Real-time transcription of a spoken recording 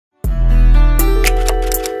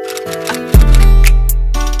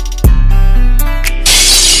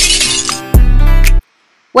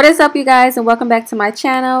What is up, you guys, and welcome back to my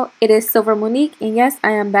channel. It is Silver Monique, and yes,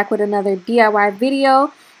 I am back with another DIY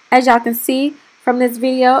video. As y'all can see from this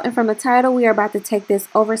video and from the title, we are about to take this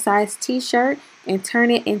oversized t-shirt and turn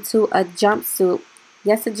it into a jumpsuit.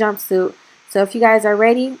 Yes, a jumpsuit. So if you guys are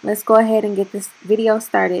ready, let's go ahead and get this video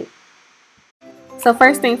started. So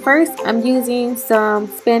first thing first, I'm using some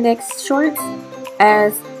spandex shorts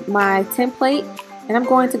as my template, and I'm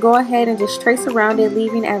going to go ahead and just trace around it,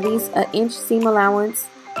 leaving at least an inch seam allowance.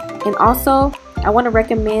 And also, I want to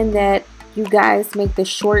recommend that you guys make the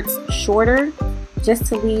shorts shorter, just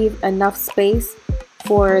to leave enough space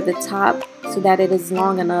for the top so that it is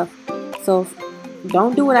long enough. So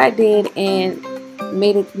don't do what I did and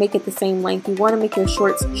make it the same length. You want to make your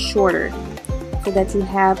shorts shorter so that you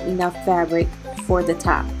have enough fabric for the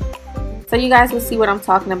top. So you guys will see what I'm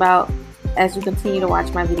talking about as you continue to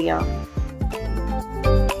watch my video.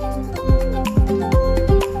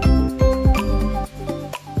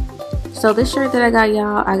 So this shirt that I got,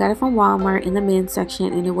 y'all, I got it from Walmart in the men's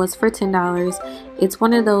section, and it was for $10. It's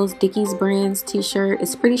one of those Dickies brands t-shirt.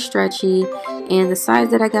 It's pretty stretchy, and the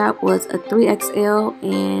size that I got was a 3XL.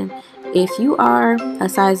 And if you are a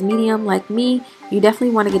size medium like me, you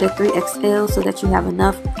definitely want to get a 3XL so that you have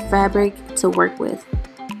enough fabric to work with.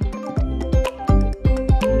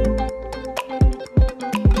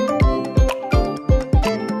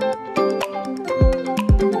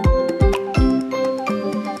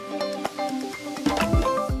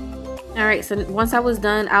 Alright, so once I was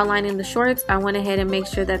done outlining the shorts, I went ahead and made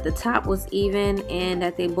sure that the top was even and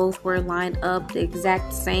that they both were lined up the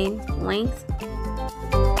exact same length.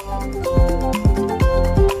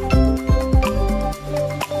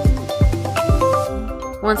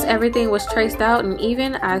 Once everything was traced out and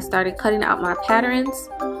even, I started cutting out my patterns.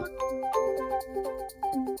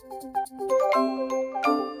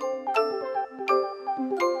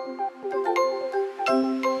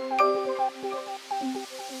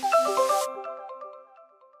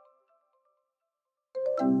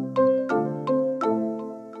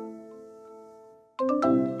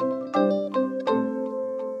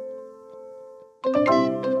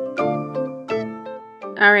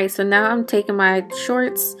 Alright, so now I'm taking my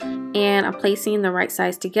shorts and I'm placing the right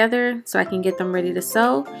size together so I can get them ready to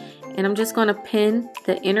sew. And I'm just going to pin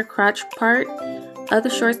the inner crotch part of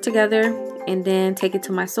the shorts together and then take it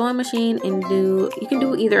to my sewing machine and you can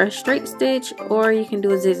do either a straight stitch or you can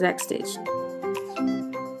do a zigzag stitch.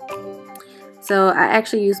 So I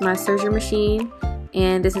actually used my serger machine,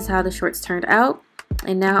 and this is how the shorts turned out.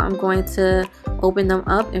 And now I'm going to open them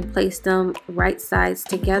up and place them right sides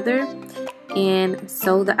together and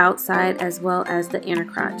sew the outside as well as the inner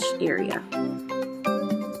crotch area.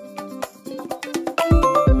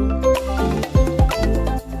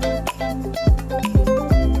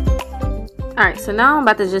 Alright, so now I'm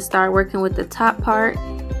about to just start working with the top part,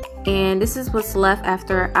 and this is what's left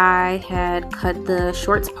after I had cut the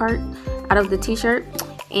shorts part out of the t-shirt.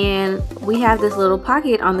 And we have this little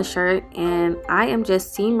pocket on the shirt, and I am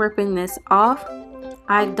just seam ripping this off.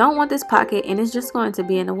 I don't want this pocket, and it's just going to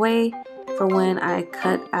be in the way for when I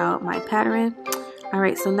cut out my pattern.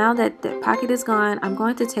 Alright, so now that the pocket is gone, I'm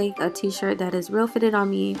going to take a t-shirt that is real fitted on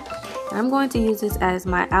me, and I'm going to use this as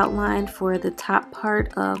my outline for the top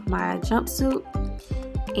part of my jumpsuit.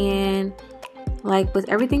 And like with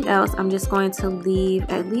everything else, I'm just going to leave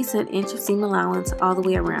at least an inch of seam allowance all the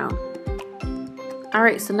way around.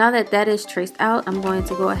 Alright, so now that that is traced out, I'm going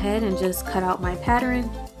to go ahead and just cut out my pattern.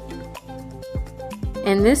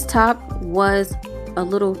 And this top was a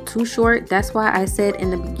little too short. That's why I said in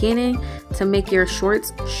the beginning to make your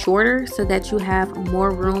shorts shorter so that you have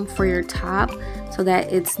more room for your top, so that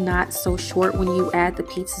it's not so short when you add the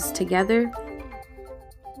pieces together.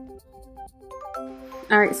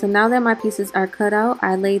 Alright, so now that my pieces are cut out,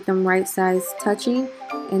 I laid them right size touching,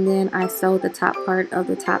 and then I sewed the top part of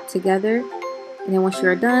the top together. And then once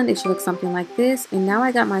you're done, it should look something like this. And now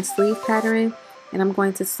I got my sleeve pattern, and I'm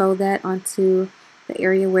going to sew that onto the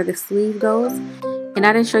area where the sleeve goes. And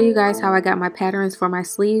I didn't show you guys how I got my patterns for my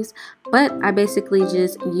sleeves, but I basically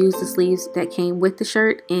just used the sleeves that came with the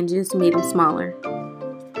shirt and just made them smaller.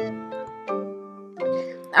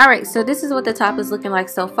 Alright, so this is what the top is looking like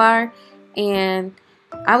so far, and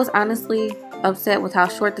I was honestly upset with how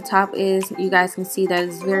short the top is. You guys can see that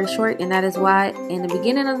it's very short, and that is why in the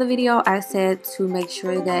beginning of the video I said to make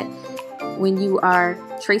sure that when you are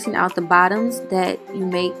tracing out the bottoms that you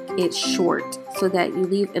make it short so that you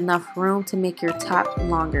leave enough room to make your top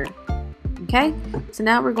longer. Okay, so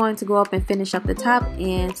now we're going to go up and finish up the top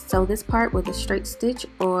and sew this part with a straight stitch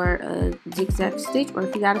or a zigzag stitch, or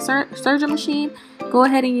if you got a serger machine, go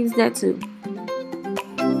ahead and use that too.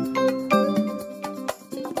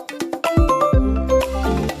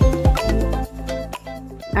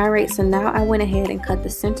 Alright, so now I went ahead and cut the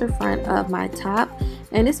center front of my top,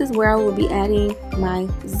 and this is where I will be adding my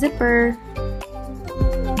zipper.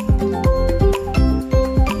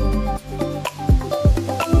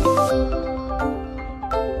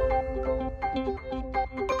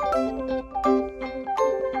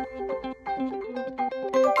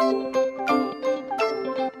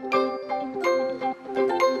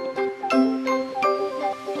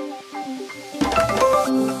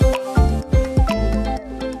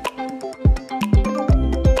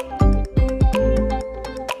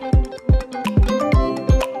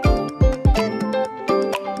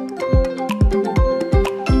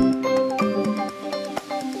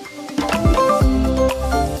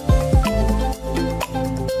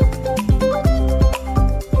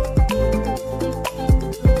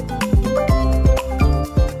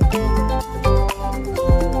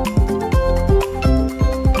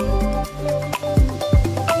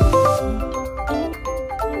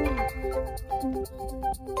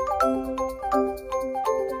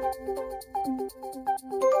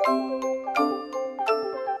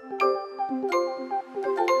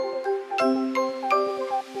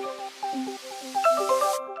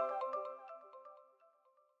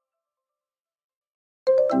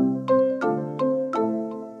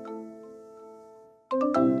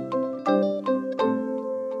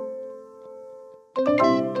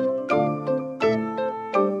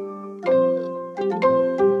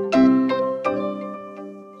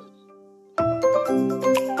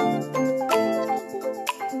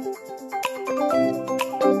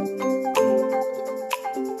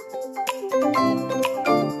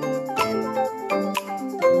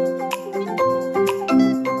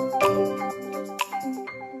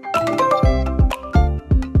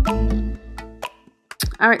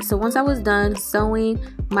 Alright, so once I was done sewing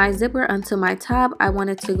my zipper onto my top, I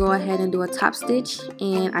wanted to go ahead and do a top stitch,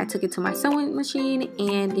 and I took it to my sewing machine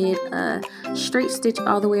and did a straight stitch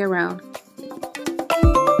all the way around.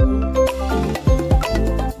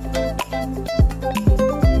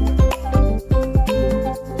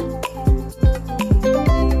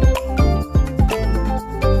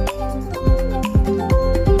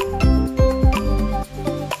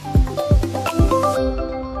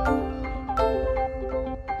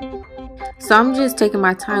 So I'm just taking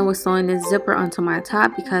my time with sewing this zipper onto my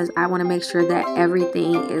top because I want to make sure that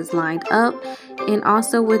everything is lined up. And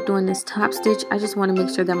also with doing this top stitch, I just want to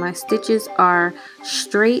make sure that my stitches are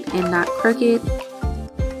straight and not crooked.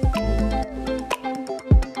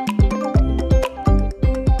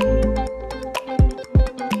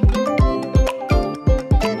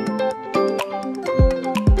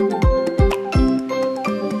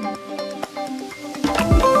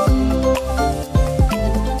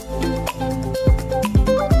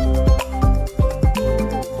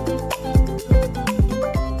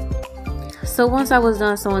 So once I was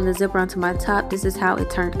done sewing the zipper onto my top, this is how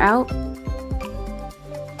it turned out.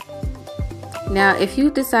 Now, if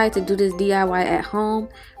you decide to do this DIY at home,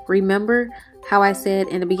 remember how I said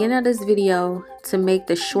in the beginning of this video to make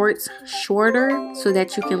the shorts shorter so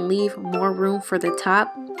that you can leave more room for the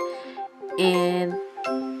top. And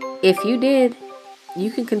if you did,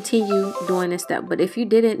 you can continue doing this step. But if you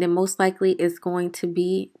didn't, then most likely it's going to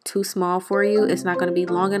be too small for you. It's not going to be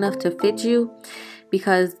long enough to fit you,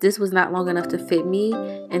 because this was not long enough to fit me.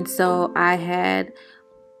 And so I had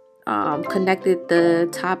connected the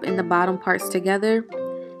top and the bottom parts together.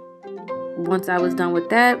 Once I was done with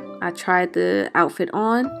that, I tried the outfit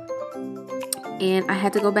on, and I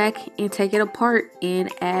had to go back and take it apart and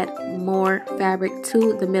add more fabric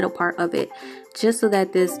to the middle part of it, just so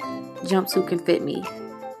that this jumpsuit can fit me.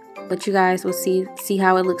 But you guys will see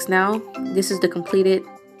how it looks now. This is the completed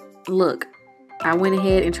look. I went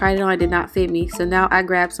ahead and tried it on. It did not fit me. So now I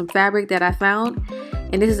grabbed some fabric that I found,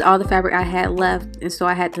 and this is all the fabric I had left, and so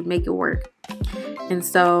I had to make it work. And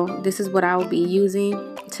so this is what I will be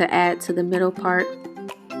using to add to the middle part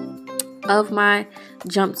of my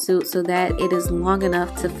jumpsuit so that it is long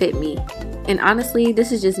enough to fit me. And honestly,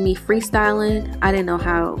 this is just me freestyling. I didn't know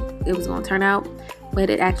how it was going to turn out, but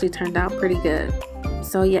it actually turned out pretty good.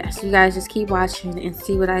 So yes, you guys just keep watching and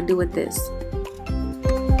see what I do with this.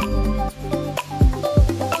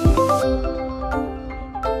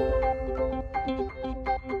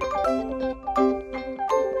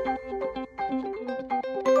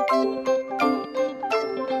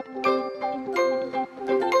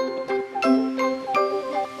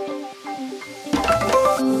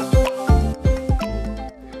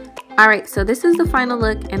 Alright, so this is the final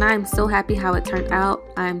look, and I'm so happy how it turned out.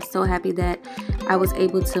 I'm so happy that I was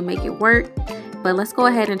able to make it work. But let's go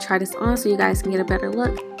ahead and try this on so you guys can get a better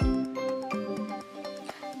look.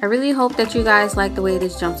 I really hope that you guys like the way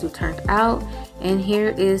this jumpsuit turned out. And here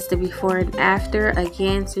is the before and after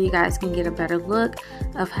again, so you guys can get a better look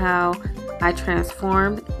of how I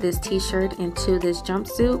transformed this t-shirt into this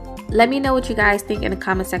jumpsuit. Let me know what you guys think in the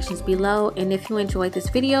comment sections below, and if you enjoyed this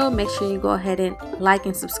video, make sure you go ahead and like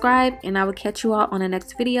and subscribe, and I will catch you all on the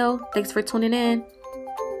next video. Thanks for tuning in.